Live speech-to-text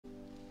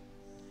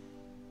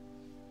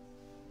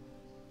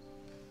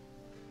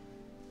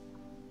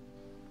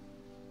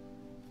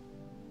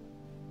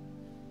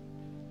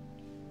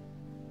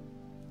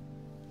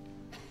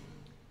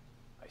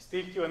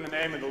speak to you in the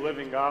name of the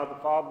living God,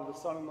 the Father, the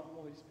Son, and the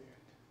Holy Spirit.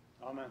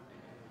 Amen.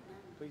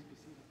 Please be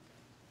seated.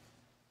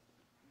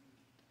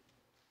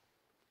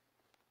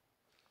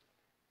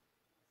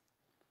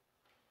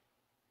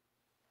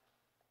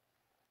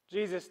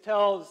 Jesus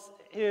tells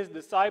his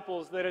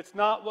disciples that it's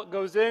not what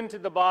goes into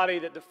the body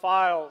that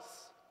defiles.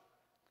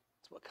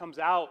 It's what comes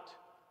out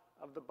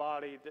of the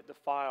body that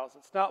defiles.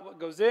 It's not what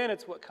goes in,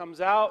 it's what comes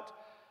out.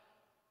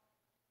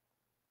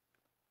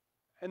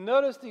 And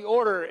notice the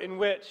order in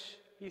which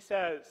he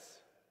says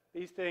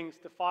these things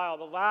defile.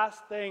 The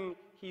last thing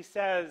he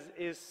says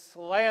is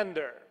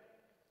slander.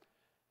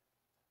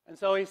 And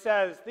so he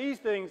says these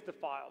things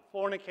defile: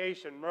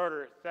 fornication,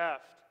 murder,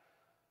 theft,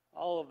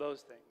 all of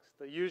those things,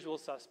 the usual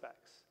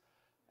suspects.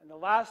 And the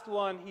last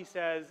one he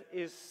says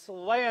is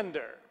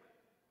slander.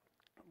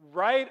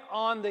 Right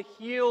on the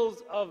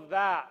heels of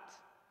that,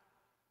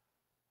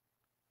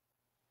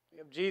 we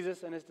have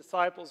Jesus and his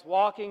disciples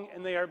walking,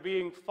 and they are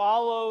being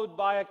followed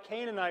by a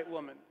Canaanite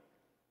woman.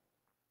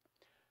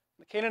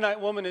 The Canaanite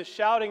woman is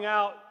shouting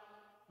out,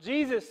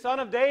 "Jesus, Son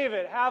of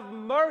David, have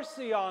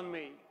mercy on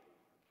me.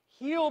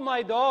 Heal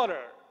my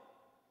daughter."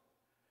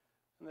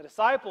 And the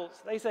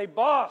disciples, they say,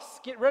 "Boss,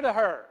 get rid of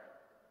her.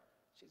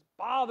 She's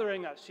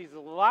bothering us. She's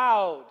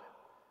loud."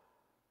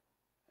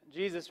 And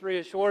Jesus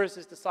reassures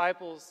his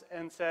disciples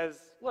and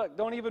says, "Look,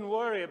 don't even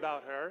worry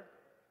about her.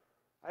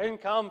 I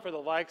didn't come for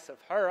the likes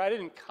of her. I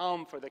didn't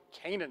come for the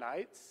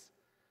Canaanites.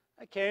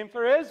 I came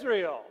for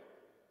Israel."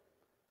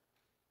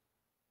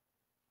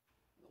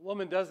 The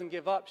woman doesn't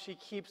give up. She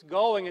keeps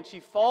going, and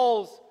she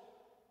falls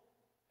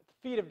at the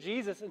feet of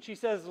Jesus, and she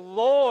says,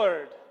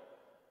 "Lord,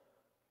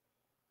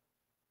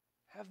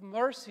 have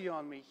mercy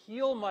on me.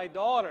 Heal my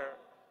daughter."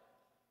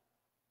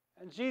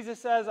 And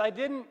Jesus says, I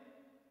didn't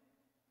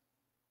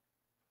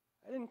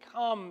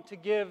come to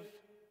give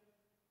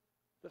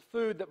the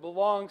food that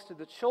belongs to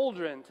the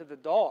children to the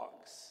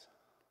dogs.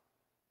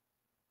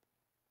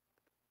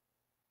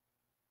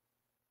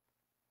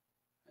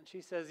 And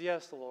she says,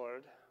 "Yes,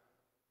 Lord.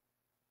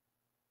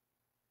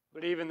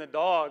 But even the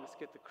dogs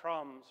get the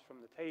crumbs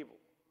from the table."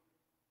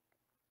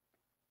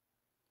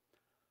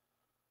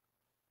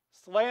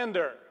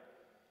 Slander.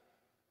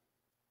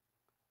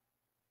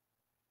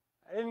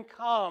 I didn't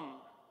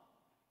come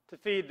to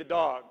feed the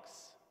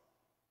dogs.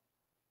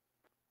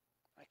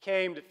 I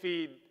came to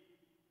feed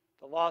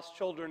the lost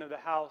children of the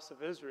house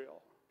of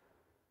Israel.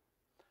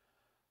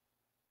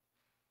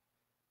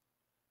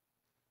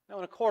 Now,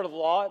 in a court of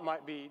law, it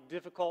might be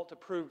difficult to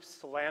prove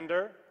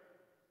slander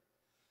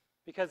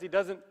because he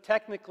doesn't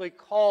technically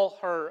call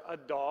her a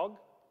dog.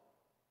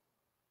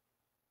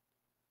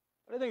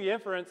 But I think the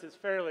inference is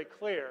fairly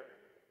clear.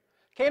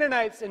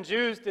 Canaanites and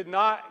Jews did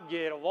not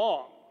get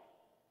along.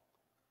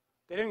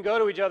 They didn't go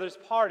to each other's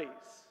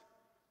parties.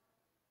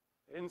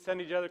 They didn't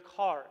send each other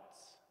cards.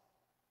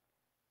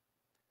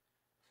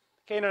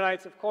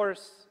 Canaanites, of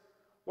course,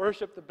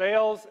 worshiped the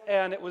Baals,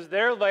 and it was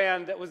their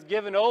land that was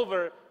given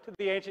over to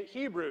the ancient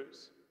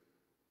Hebrews.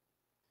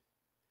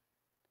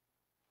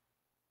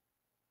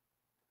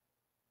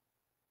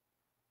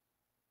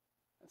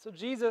 And so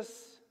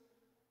Jesus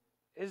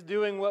is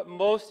doing what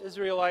most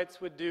Israelites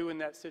would do in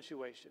that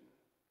situation.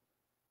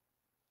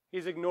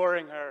 He's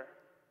ignoring her,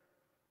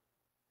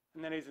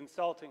 and then he's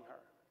insulting her.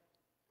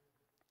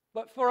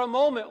 But for a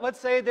moment,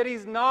 let's say that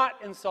he's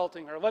not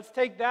insulting her. Let's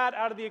take that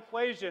out of the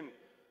equation.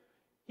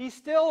 He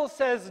still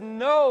says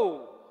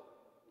no.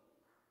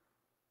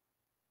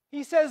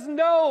 He says,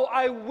 "No,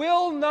 I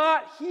will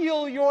not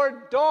heal your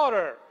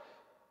daughter."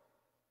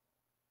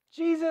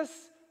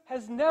 Jesus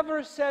has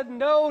never said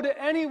no to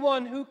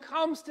anyone who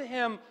comes to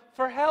him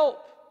for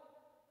help.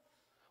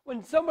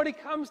 When somebody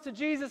comes to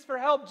Jesus for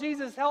help,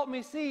 "Jesus, help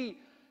me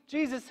see.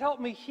 Jesus, help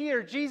me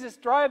hear. Jesus,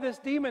 drive this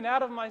demon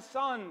out of my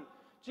son.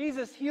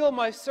 Jesus, heal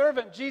my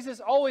servant." Jesus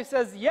always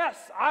says,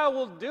 "Yes, I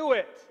will do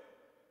it."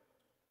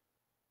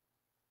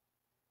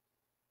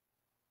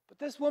 But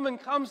this woman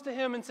comes to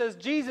him and says,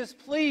 "Jesus,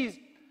 please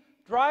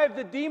drive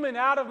the demon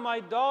out of my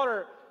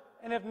daughter."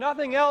 And if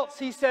nothing else,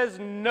 he says,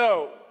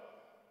 "No,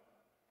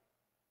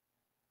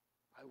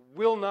 I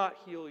will not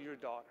heal your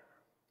daughter."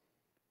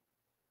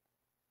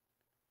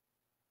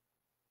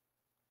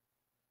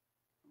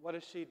 What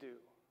does she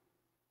do?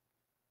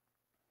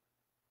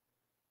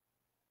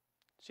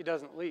 She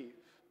doesn't leave.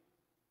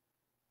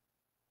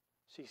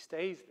 She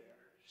stays there.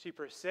 She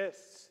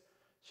persists.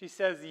 She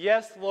says,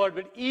 "Yes, Lord,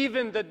 but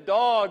even the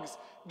dogs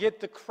get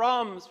the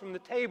crumbs from the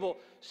table."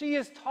 She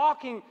is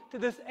talking to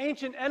this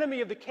ancient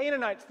enemy of the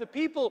Canaanites, the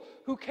people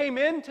who came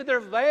into their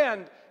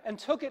land and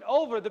took it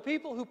over, the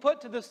people who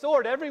put to the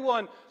sword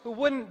everyone who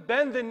wouldn't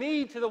bend the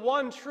knee to the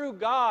one true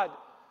God.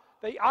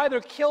 They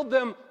either killed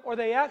them or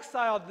they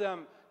exiled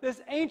them.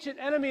 This ancient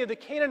enemy of the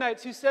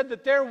Canaanites who said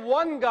that their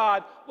one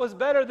God was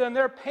better than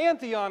their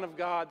pantheon of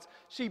gods.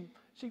 She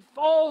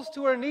falls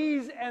to her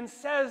knees and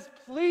says,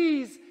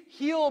 "Please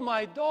heal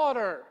my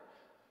daughter."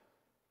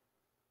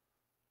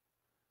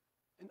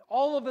 And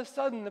all of a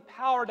sudden, the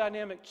power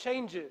dynamic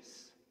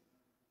changes.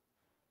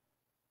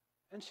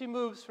 And she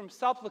moves from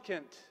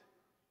supplicant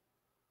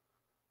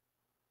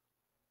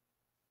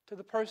to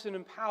the person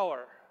in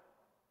power.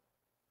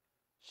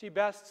 She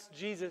bests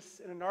Jesus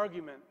in an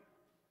argument.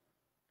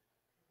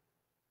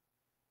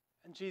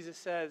 And Jesus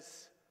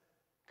says,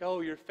 "Go,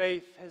 your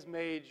faith has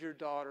made your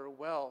daughter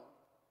well."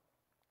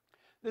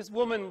 This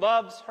woman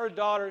loves her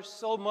daughter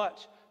so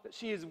much that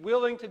she is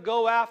willing to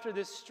go after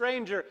this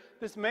stranger,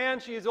 this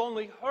man she has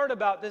only heard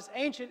about, this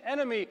ancient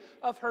enemy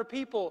of her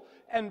people,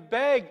 and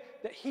beg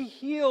that he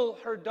heal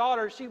her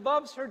daughter. She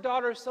loves her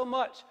daughter so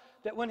much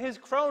that when his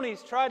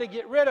cronies try to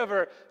get rid of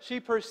her, she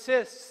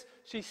persists.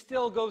 She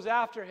still goes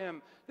after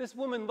him. This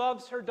woman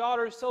loves her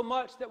daughter so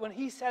much that when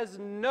he says,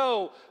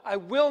 "No, I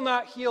will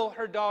not heal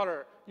her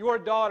daughter, your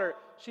daughter,"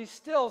 she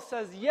still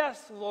says,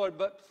 "Yes, Lord,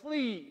 but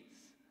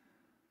please."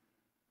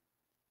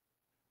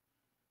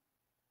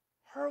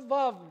 Her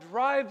love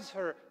drives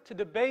her to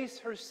debase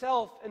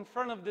herself in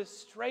front of this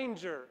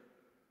stranger.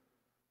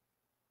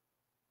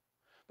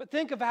 But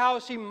think of how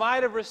she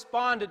might have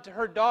responded to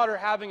her daughter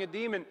having a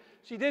demon.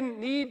 She didn't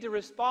need to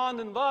respond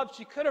in love.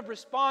 She could have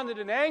responded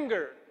in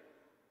anger.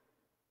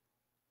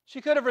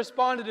 She could have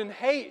responded in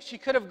hate. She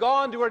could have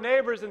gone to her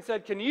neighbors and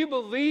said, "Can you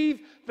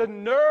believe the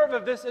nerve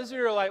of this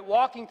Israelite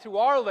walking through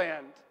our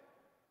land?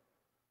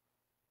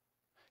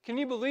 Can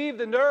you believe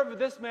the nerve of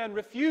this man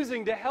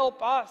refusing to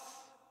help us?"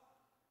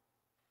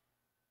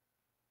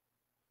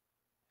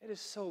 It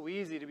is so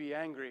easy to be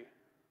angry.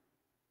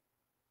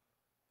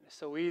 It's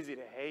so easy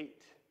to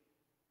hate.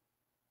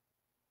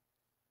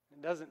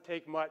 It doesn't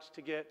take much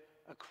to get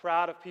a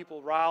crowd of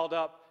people riled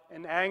up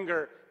in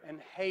anger and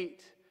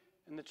hate.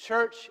 And the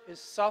church is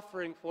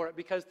suffering for it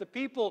because the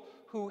people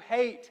who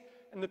hate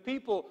and the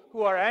people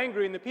who are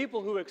angry and the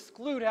people who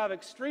exclude have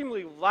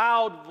extremely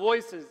loud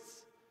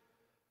voices.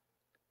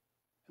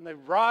 And they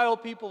rile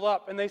people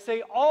up and they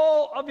say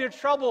all of your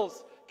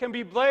troubles can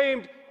be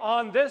blamed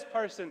on this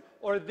person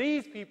or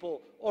these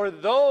people or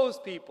those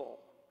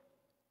people.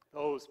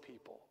 Those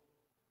people.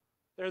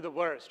 They're the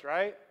worst,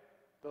 right?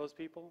 Those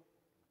people.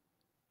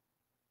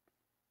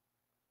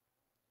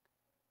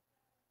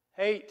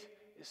 Hate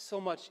is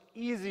so much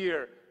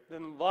easier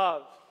than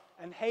love.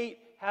 And hate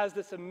has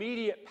this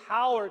immediate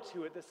power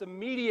to it, this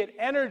immediate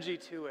energy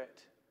to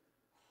it.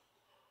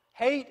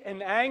 Hate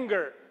and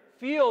anger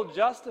feel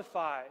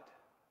justified.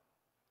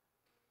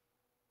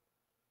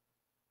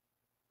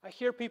 I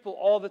hear people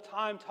all the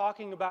time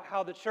talking about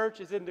how the church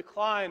is in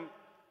decline.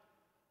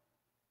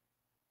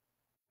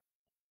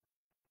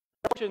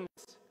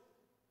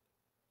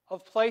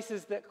 Of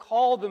places that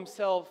call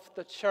themselves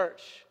the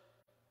church,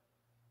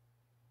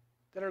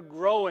 that are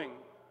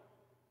growing.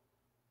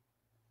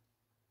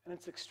 And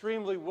it's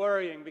extremely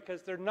worrying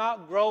because they're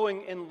not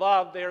growing in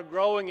love, they are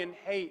growing in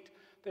hate.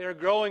 They are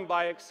growing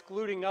by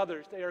excluding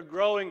others. They are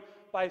growing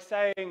by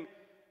saying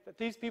that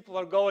these people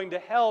are going to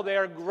hell. They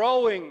are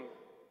growing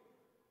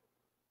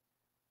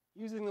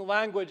using the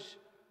language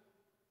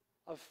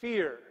of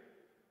fear.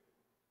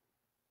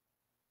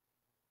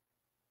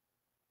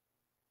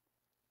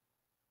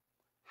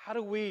 How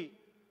do we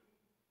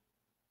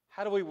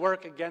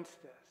work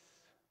against this?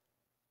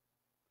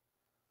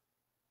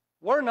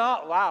 We're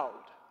not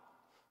loud.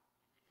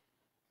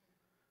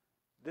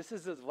 This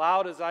is as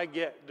loud as I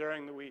get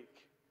during the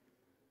week,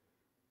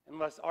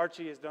 unless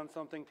Archie has done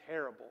something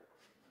terrible,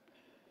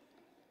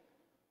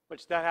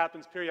 which that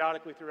happens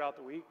periodically throughout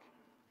the week.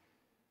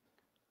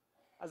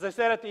 As I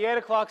said at the 8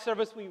 o'clock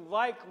service, we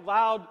like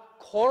loud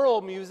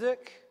choral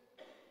music.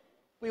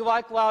 We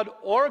like loud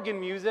organ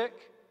music.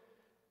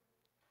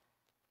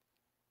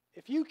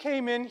 If you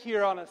came in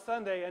here on a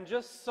Sunday and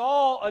just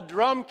saw a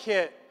drum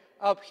kit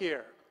up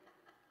here,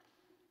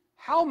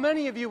 how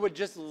many of you would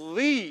just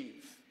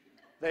leave?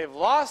 They've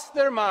lost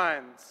their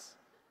minds.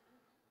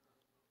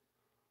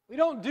 We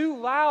don't do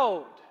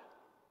loud.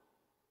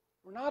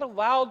 We're not a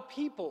loud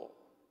people.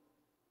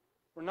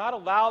 We're not a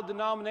loud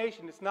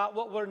denomination. It's not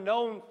what we're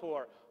known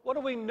for. What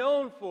are we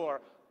known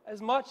for? As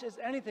much as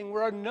anything,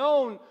 we're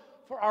known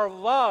for our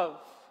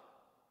love.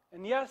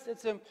 And yes,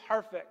 it's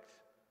imperfect.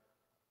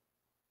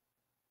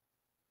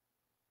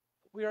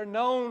 We are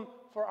known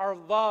for our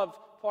love,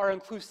 for our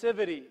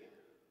inclusivity.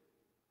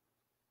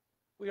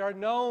 We are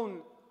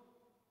known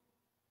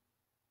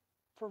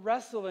for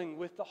wrestling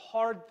with the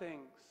hard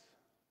things.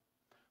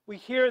 We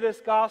hear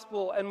this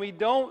gospel and we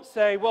don't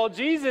say, well,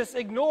 Jesus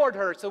ignored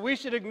her, so we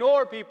should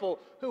ignore people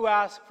who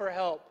ask for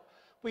help.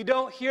 We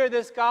don't hear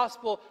this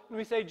gospel and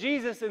we say,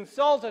 Jesus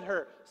insulted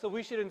her, so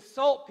we should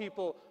insult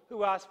people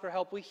who ask for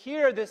help. We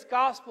hear this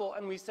gospel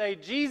and we say,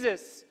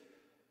 Jesus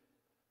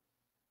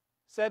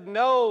said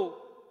no,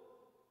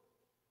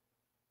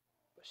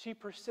 but she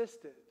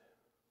persisted.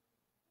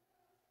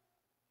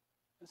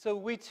 And so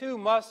we too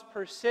must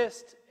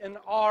persist in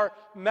our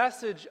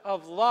message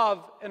of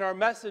love, in our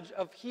message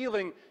of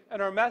healing,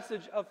 and our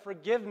message of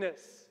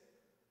forgiveness.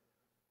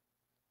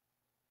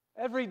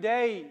 Every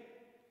day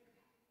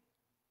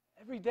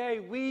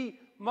we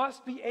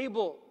must be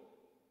able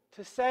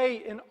to say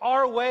in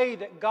our way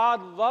that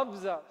God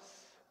loves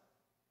us.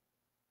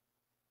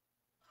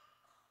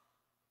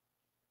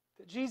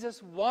 That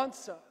Jesus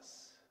wants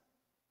us.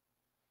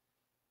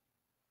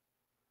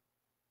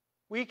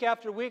 Week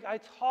after week, I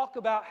talk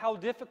about how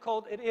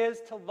difficult it is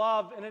to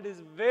love, and it is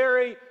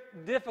very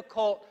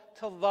difficult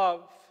to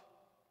love.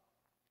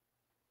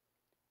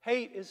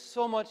 Hate is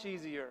so much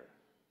easier.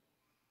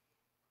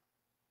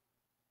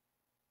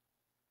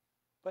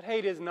 But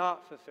hate is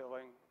not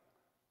fulfilling.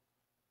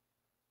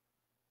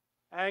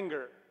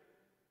 Anger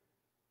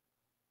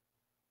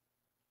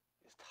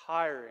is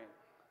tiring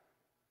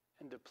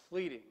and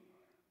depleting.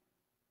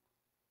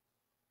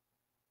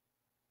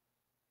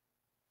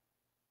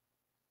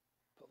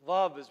 But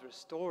love is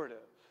restorative.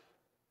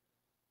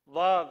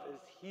 Love is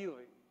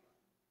healing.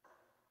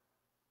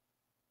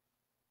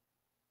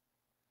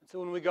 And so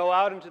when we go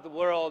out into the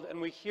world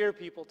and we hear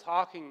people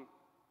talking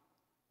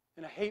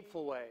in a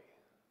hateful way,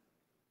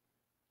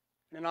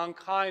 in an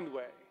unkind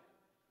way,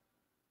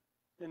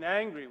 in an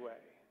angry way,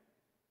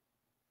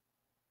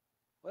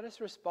 let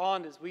us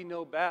respond as we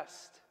know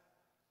best,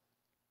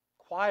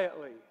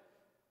 quietly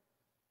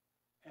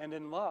and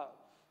in love.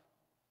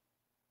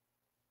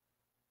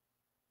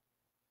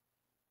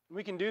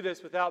 We can do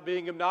this without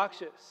being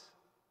obnoxious.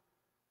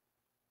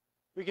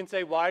 We can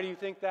say, "Why do you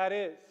think that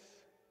is?"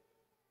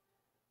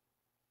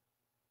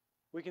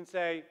 We can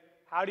say,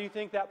 "How do you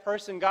think that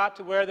person got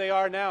to where they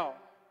are now?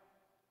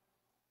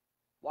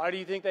 Why do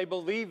you think they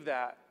believe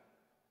that?"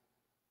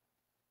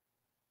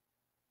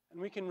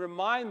 And we can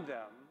remind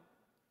them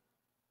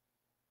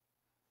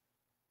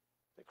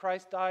that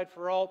Christ died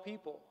for all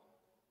people,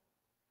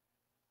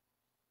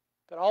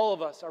 that all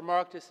of us are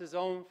marked as His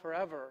own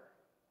forever.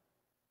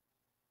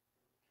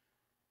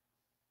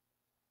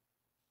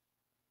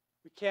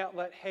 We can't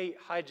let hate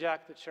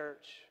hijack the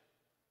church.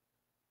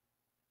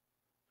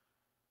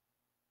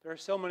 There are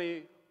so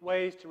many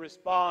ways to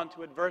respond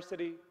to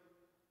adversity,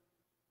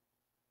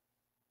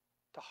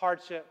 to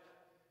hardship,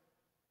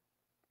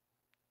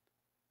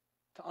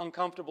 to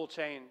uncomfortable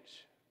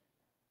change.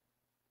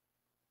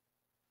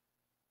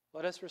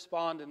 Let us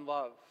respond in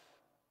love,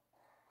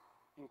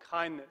 in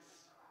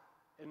kindness,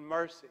 in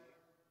mercy.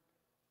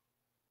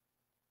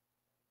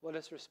 Let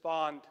us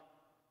respond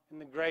in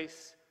the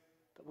grace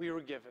that we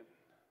were given.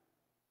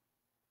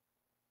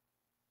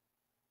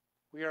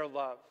 We are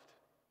loved.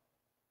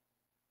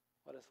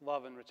 Let us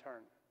love in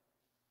return.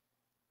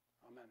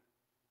 Amen.